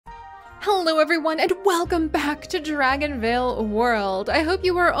Hello everyone and welcome back to DragonVale World. I hope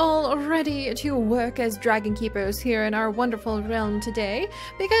you are all ready to work as dragon keepers here in our wonderful realm today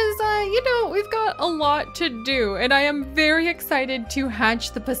because, we've got a lot to do and I am very excited to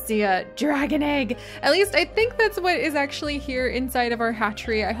hatch the Piscea dragon egg. At least I think that's what is actually here inside of our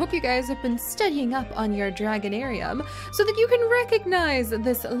hatchery. I hope you guys have been studying up on your dragonarium so that you can recognize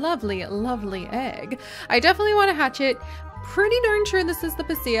this lovely, lovely egg. I definitely want to hatch it. Pretty darn sure this is the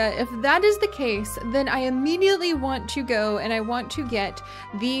Piscea. If that is the case, then I immediately want to go and I want to get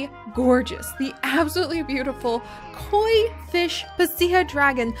the gorgeous, the absolutely beautiful koi fish Piscea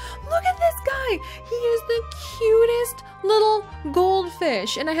dragon. Look at this guy! He is the cutest little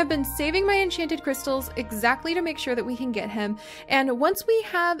goldfish, and I have been saving my enchanted crystals exactly to make sure that we can get him. And once we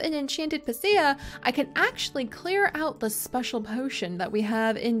have an enchanted Piscea, I can actually clear out the special potion that we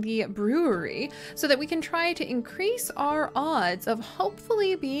have in the brewery so that we can try to increase our odds of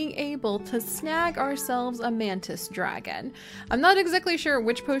hopefully being able to snag ourselves a mantis dragon. I'm not exactly sure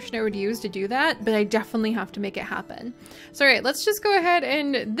which potion I would use to do that, but I definitely have to make it happen. So alright, let's just go ahead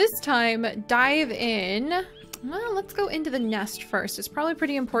and this time dive in. Well, let's go into the nest first. It's probably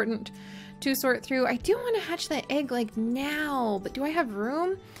pretty important to sort through. I do want to hatch that egg like now, but do I have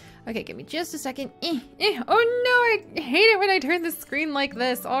room? Okay, give me just a second. Oh no, I hate it when I turn the screen like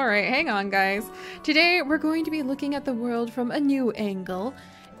this. All right, hang on guys. Today we're going to be looking at the world from a new angle,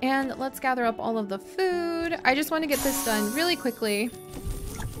 and let's gather up all of the food. I just want to get this done really quickly.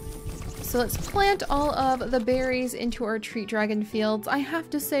 So let's plant all of the berries into our treat dragon fields. I have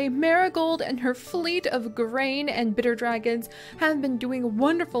to say, Marigold and her fleet of grain and bitter dragons have been doing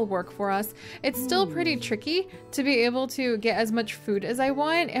wonderful work for us. It's still pretty tricky to be able to get as much food as I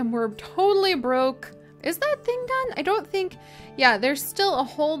want, and we're totally broke. Is that thing done? I don't think... Yeah, there's still a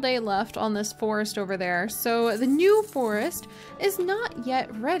whole day left on this forest over there. So the new forest is not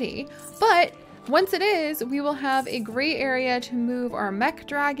yet ready, but... once it is, we will have a great area to move our mech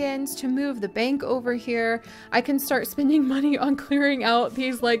dragons, to move the bank over here. I can start spending money on clearing out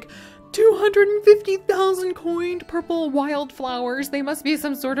these like 250,000 coined purple wildflowers. They must be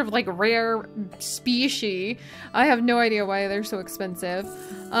some sort of like rare species. I have no idea why they're so expensive.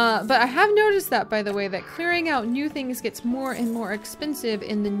 But I have noticed that, by the way, that clearing out new things gets more and more expensive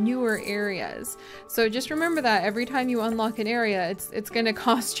in the newer areas. So just remember that every time you unlock an area, it's going to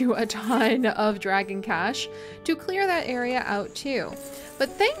cost you a ton of dragon cash to clear that area out too. But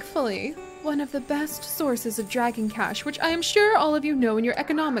thankfully, one of the best sources of dragon cash, which I am sure all of you know in your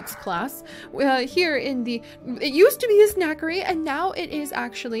economics class, here in the... It used to be a snackery, and now it is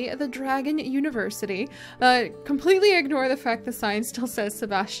actually the Dragon University. Completely ignore the fact the sign still says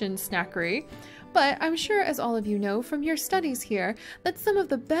Sebastian Snackery. But I'm sure, as all of you know from your studies here, that some of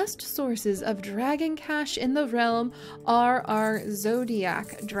the best sources of dragon cash in the realm are our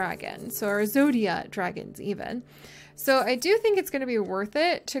zodiac dragons, so our Zodia dragons even. So I do think it's going to be worth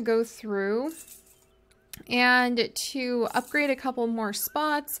it to go through and to upgrade a couple more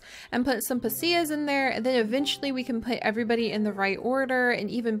spots and put some Pisceas in there, and then eventually we can put everybody in the right order and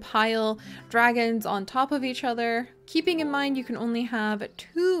even pile dragons on top of each other. Keeping in mind you can only have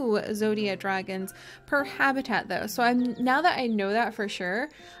 2 Zodia dragons per habitat though, so now that I know that for sure,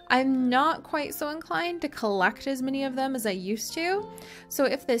 I'm not quite so inclined to collect as many of them as I used to. So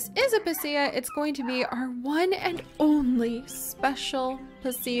if this is a Piscea, it's going to be our one and only special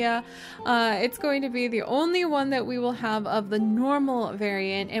Piscea. It's going to be the only one that we will have of the normal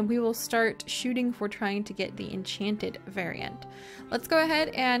variant, and we will start shooting for trying to get the enchanted variant. Let's go ahead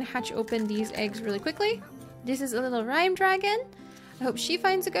and hatch open these eggs really quickly. This is a little rhyme dragon. I hope she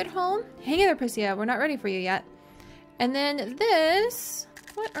finds a good home. Hang in there, Piscea. We're not ready for you yet. And then this...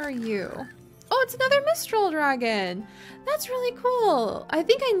 what are you? Oh, it's another Mistral dragon. That's really cool. I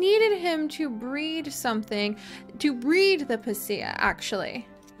think I needed him to breed something. To breed the Piscea, actually.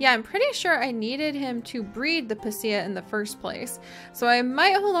 Yeah, I'm pretty sure I needed him to breed the Piscea in the first place. So I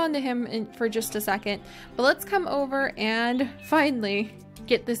might hold on to him for just a second. But let's come over and finally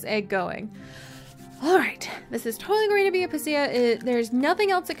get this egg going. Alright, this is totally going to be a Piscea. There's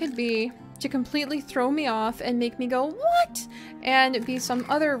nothing else it could be to completely throw me off and make me go, what? And be some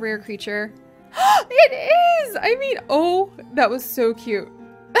other rare creature. It is! I mean, oh, that was so cute.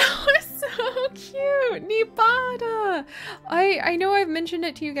 That was so cute! Nipata! I know I've mentioned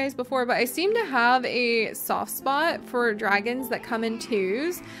it to you guys before, but I seem to have a soft spot for dragons that come in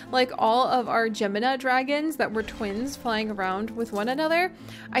twos. Like all of our Gemina dragons that were twins flying around with one another.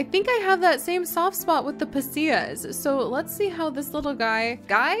 I think I have that same soft spot with the Pisceas. So let's see how this little guy...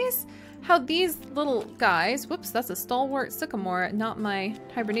 Guys? How these little guys, whoops, that's a stalwart sycamore, not my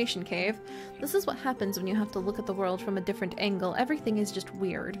hibernation cave. This is what happens when you have to look at the world from a different angle. Everything is just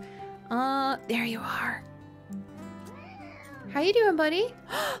weird. There you are. How you doing, buddy?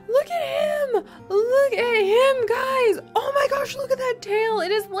 Look at him! Look at him, guys! Oh my gosh, look at that tail!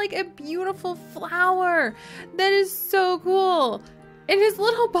 It is like a beautiful flower. That is so cool. And his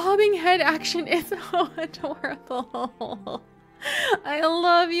little bobbing head action is so adorable. I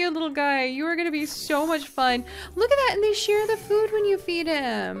love you, little guy. You are gonna be so much fun. Look at that, and they share the food when you feed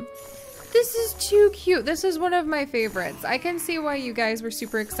him. This is too cute. This is one of my favorites. I can see why you guys were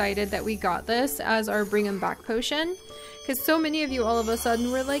super excited that we got this as our bring him back potion. Because so many of you all of a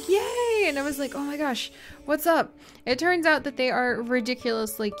sudden were like, yay! And I was like, oh my gosh, what's up? It turns out that they are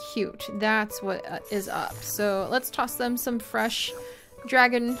ridiculously cute. That's what is up. So let's toss them some fresh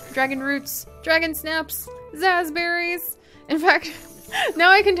dragon roots, dragon snaps, zazzberries. In fact, now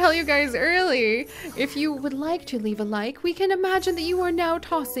I can tell you guys early, if you would like to leave a like, we can imagine that you are now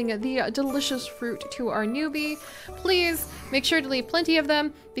tossing the delicious fruit to our newbie. Please make sure to leave plenty of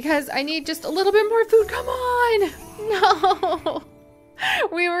them because I need just a little bit more food. Come on! No!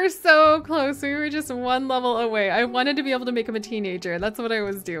 We were so close. We were just one level away. I wanted to be able to make him a teenager. That's what I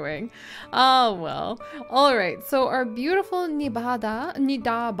was doing. Oh, well. All right. So our beautiful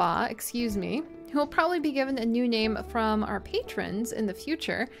Nidaba, excuse me, who will probably be given a new name from our patrons in the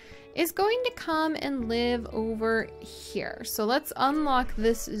future, is going to come and live over here. So let's unlock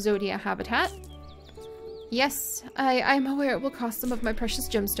this Zodia habitat. Yes, I'm aware it will cost some of my precious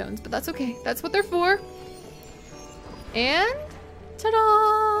gemstones, but that's okay. That's what they're for. And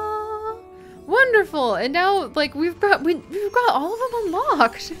ta-da! Wonderful. And now, like, we've got all of them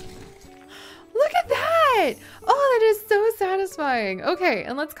unlocked. Look at that! Oh, that is so satisfying. Okay,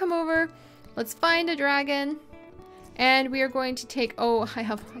 and let's come over. Let's find a dragon. And we are going to take, oh, I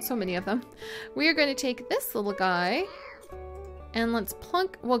have so many of them. We are going to take this little guy. And let's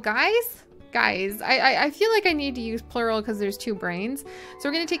plunk, well, guys, I feel like I need to use plural because there's two brains. So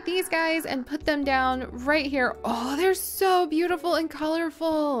we're going to take these guys and put them down right here. Oh, they're so beautiful and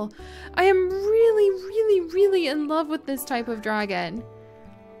colorful. I am really, really, really in love with this type of dragon.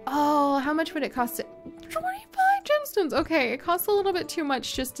 Oh, how much would it cost? 25 gemstones. Okay, it costs a little bit too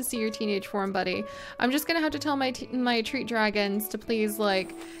much just to see your teenage form, buddy. I'm just gonna have to tell my treat dragons to please,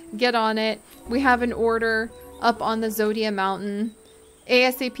 like, get on it. We have an order up on the Zodia Mountain.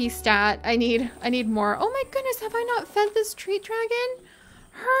 ASAP stat. I need more. Oh my goodness, have I not fed this treat dragon?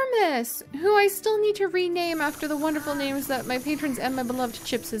 Hermes, who I still need to rename after the wonderful names that my patrons and my beloved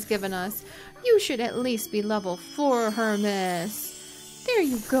Chips has given us. You should at least be level 4, Hermes. There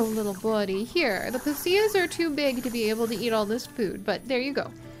you go, little buddy. Here, the Pisceas are too big to be able to eat all this food, but there you go.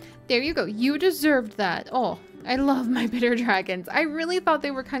 There you go. You deserved that. Oh, I love my bitter dragons. I really thought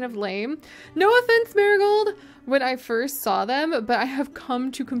they were kind of lame. No offense, Marigold, when I first saw them, but I have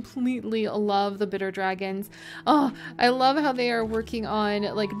come to completely love the bitter dragons. Oh, I love how they are working on,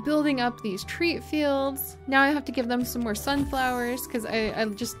 like, building up these treat fields. Now I have to give them some more sunflowers because they're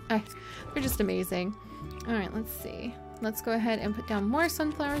just amazing. All right, let's see. Let's go ahead and put down more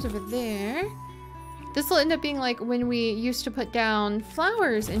sunflowers over there. This will end up being like when we used to put down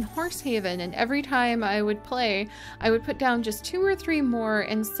flowers in Horsehaven, and every time I would play, I would put down just 2 or 3 more,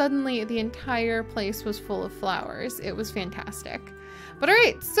 and suddenly the entire place was full of flowers. It was fantastic. But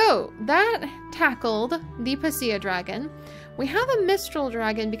alright, so that tackled the Piscea dragon. We have a Mistral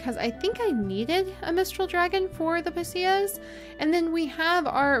dragon because I think I needed a Mistral dragon for the Pisceas. And then we have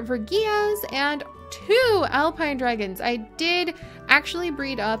our Vergias and 2 Alpine dragons. I did actually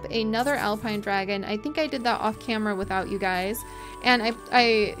breed up another Alpine dragon. I think I did that off camera without you guys. And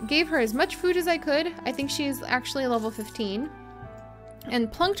I gave her as much food as I could. I think she's actually level 15.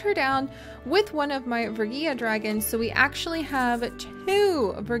 And plunked her down with one of my Vergia dragons. So we actually have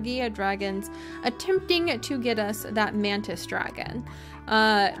 2 Vergia dragons attempting to get us that Mantis dragon.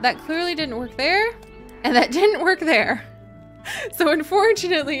 That clearly didn't work there, and that didn't work there. So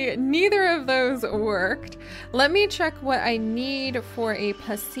unfortunately, neither of those worked. Let me check what I need for a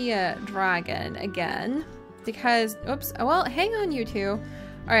Piscea dragon again. Because, oops, well, hang on you two.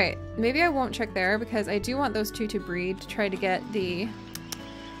 Alright, maybe I won't check there because I do want those 2 to breed to try to get the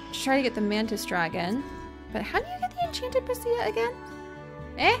Mantis dragon. But how do you get the enchanted Piscea again?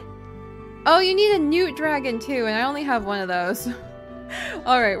 Eh? Oh, you need a newt dragon too, and I only have one of those.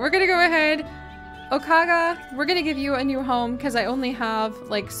 Alright, we're gonna go ahead. Okaga, we're gonna give you a new home because I only have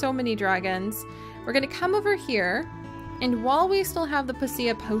like so many dragons. We're gonna come over here, and while we still have the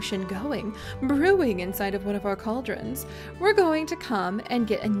Piscea potion going, brewing inside of one of our cauldrons, we're going to come and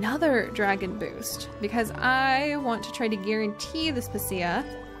get another dragon boost because I want to try to guarantee this Piscea,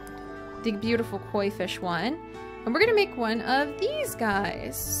 the beautiful koi fish one, and we're gonna make one of these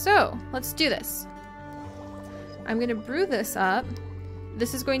guys. So let's do this. I'm gonna brew this up.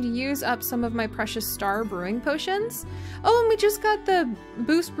 This is going to use up some of my precious star brewing potions. Oh, and we just got the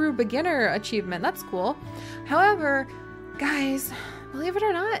Boost Brew Beginner achievement. That's cool. However, guys, believe it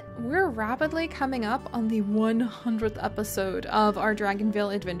or not, we're rapidly coming up on the 100th episode of our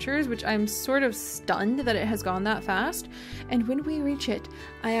DragonVale adventures, which I'm sort of stunned that it has gone that fast. And when we reach it,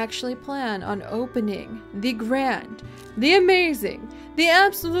 I actually plan on opening the grand, the amazing, the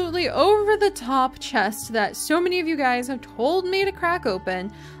absolutely over-the-top chest that so many of you guys have told me to crack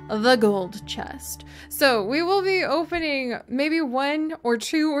open, the gold chest. So we will be opening maybe 1 or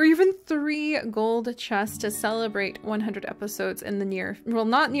 2 or even 3 gold chests to celebrate 100 episodes in the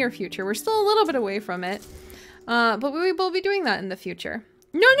not near future. We're still a little bit away from it, but we will be doing that in the future.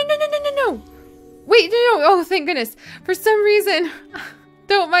 No. Wait, no. Oh, thank goodness. For some reason,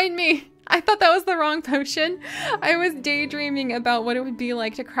 don't mind me. I thought that was the wrong potion. I was daydreaming about what it would be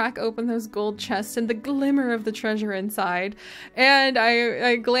like to crack open those gold chests and the glimmer of the treasure inside. And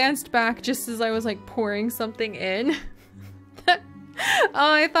I glanced back just as I was like pouring something in. Oh,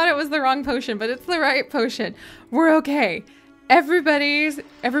 I thought it was the wrong potion, but it's the right potion. We're okay.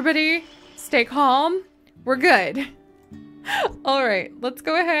 Everybody stay calm. We're good. All right, let's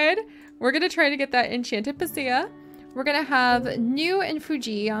go ahead. We're gonna try to get that enchanted Piscea. We're gonna have New and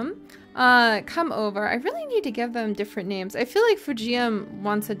Fujium come over. I really need to give them different names. I feel like Fujium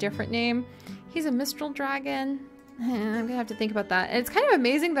wants a different name. He's a Mistral Dragon. I'm gonna have to think about that. And it's kind of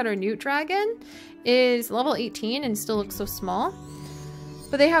amazing that our Newt Dragon is level 18 and still looks so small.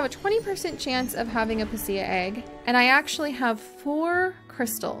 But they have a 20% chance of having a Piscea egg. And I actually have 4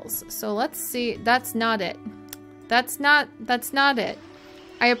 crystals. So let's see. That's not it. That's not it.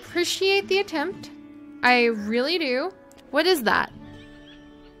 I appreciate the attempt. I really do. What is that?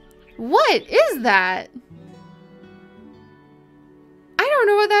 What is that? I don't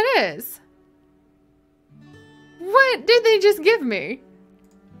know what that is. What did they just give me?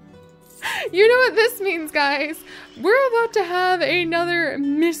 You know what this means, guys? We're about to have another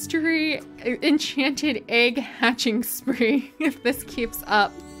mystery enchanted egg hatching spree if this keeps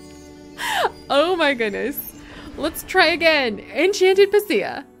up. Oh my goodness. Let's try again. Enchanted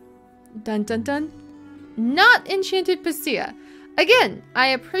Piscea. Dun dun dun. Not enchanted Piscea. Again, I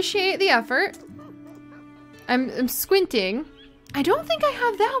appreciate the effort. I'm squinting. I don't think I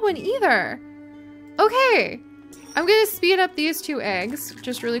have that one either. Okay. I'm gonna speed up these 2 eggs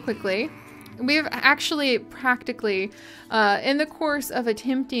just really quickly. We've actually practically, in the course of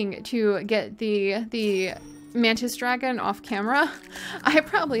attempting to get the mantis dragon off camera, I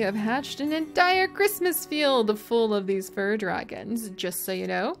probably have hatched an entire Christmas field full of these fur dragons, just so you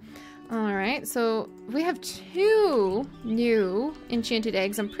know. Alright, so we have 2 new enchanted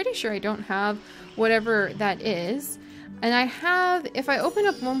eggs. I'm pretty sure I don't have whatever that is. And I have, if I open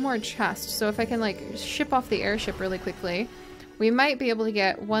up 1 more chest, so if I can like ship off the airship really quickly, we might be able to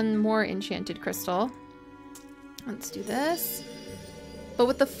get 1 more enchanted crystal. Let's do this. But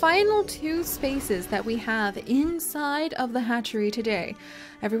with the final 2 spaces that we have inside of the hatchery today,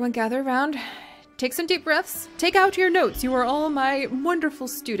 everyone gather around, take some deep breaths, take out your notes. You are all my wonderful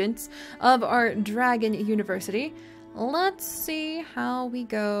students of our Dragon University. Let's see how we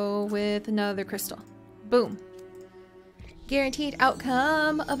go with another crystal. Boom. Guaranteed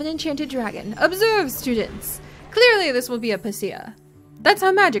outcome of an enchanted dragon. Observe, students. Clearly this will be a Piscea. That's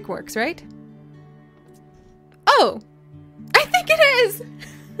how magic works, right? Oh! I think it is!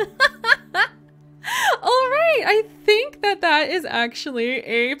 Alright, I think that is actually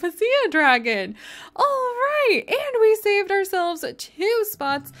a Piscea dragon. Alright, and we saved ourselves 2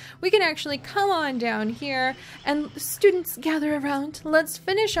 spots. We can actually come on down here and students gather around. Let's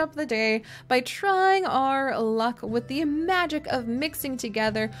finish up the day by trying our luck with the magic of mixing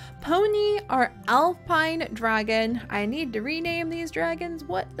together Pony, our alpine dragon. I need to rename these dragons.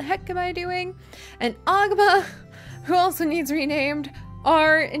 What the heck am I doing? And Agba, who also needs renamed,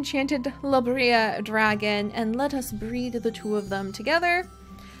 our enchanted Labria dragon, and let us breed the 2 of them together.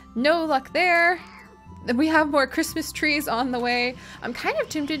 No luck there. We have more Christmas trees on the way. I'm kind of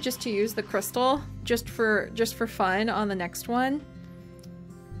tempted just to use the crystal just for fun on the next one.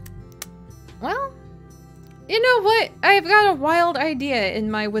 Well, you know what? I've got a wild idea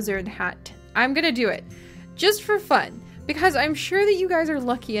in my wizard hat. I'm gonna do it just for fun. Because I'm sure that you guys are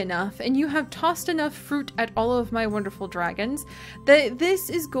lucky enough and you have tossed enough fruit at all of my wonderful dragons that this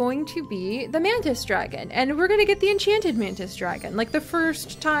is going to be the mantis dragon. And we're going to get the enchanted mantis dragon, like the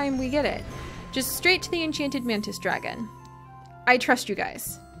first time we get it. Just straight to the enchanted mantis dragon. I trust you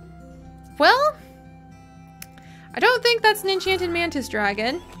guys. Well, I don't think that's an enchanted mantis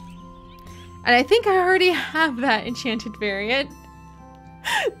dragon. And I think I already have that enchanted variant.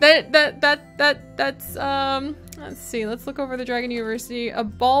 That's Let's see. Let's look over the Dragon University. A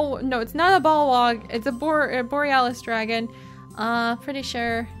ball... No, it's not a Balwog. It's a Borealis dragon. Pretty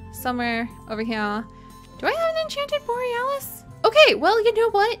sure somewhere over here. Do I have an enchanted Borealis? Okay, well, you know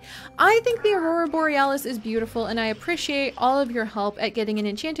what? I think the Aurora Borealis is beautiful, and I appreciate all of your help at getting an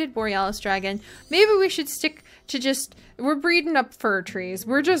enchanted Borealis dragon. Maybe we should stick to just... We're breeding up fir trees.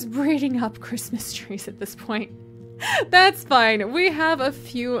 We're just breeding up Christmas trees at this point. That's fine. We have a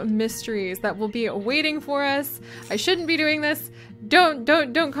few mysteries that will be waiting for us. I shouldn't be doing this.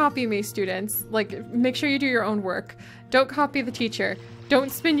 Don't copy me, students. Like, make sure you do your own work. Don't copy the teacher.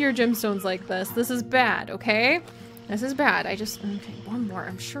 Don't spin your gemstones like this. This is bad, okay? This is bad. Okay, one more.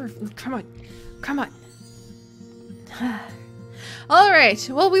 I'm sure. Come on. Come on. All right,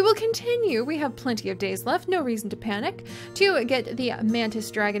 well, we will continue. We have plenty of days left, no reason to panic, to get the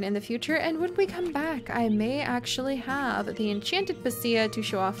Mantis Dragon in the future, and when we come back, I may actually have the enchanted Piscea to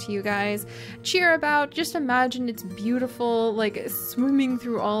show off to you guys, cheer about. Just imagine it's beautiful, like swimming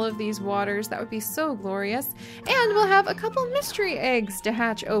through all of these waters. That would be so glorious. And we'll have a couple mystery eggs to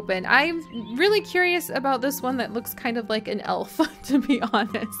hatch open. I'm really curious about this one that looks kind of like an elf, to be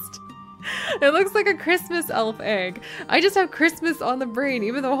honest. It looks like a Christmas elf egg. I just have Christmas on the brain,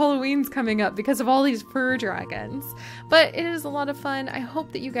 even though Halloween's coming up because of all these fur dragons. But it is a lot of fun. I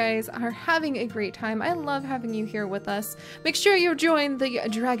hope that you guys are having a great time. I love having you here with us. Make sure you join the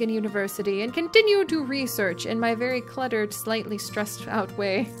Dragon University and continue to research in my very cluttered, slightly stressed out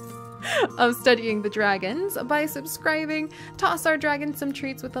way of studying the dragons by subscribing. Toss our dragons some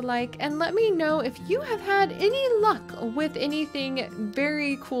treats with a like, and let me know if you have had any luck with anything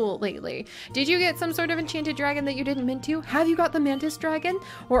very cool lately. Did you get some sort of enchanted dragon that you didn't mint to? Have you got the Mantis dragon?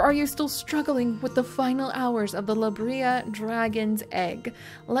 Or are you still struggling with the final hours of the Labria dragon's egg?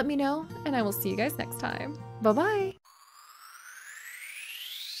 Let me know, and I will see you guys next time. Bye-bye!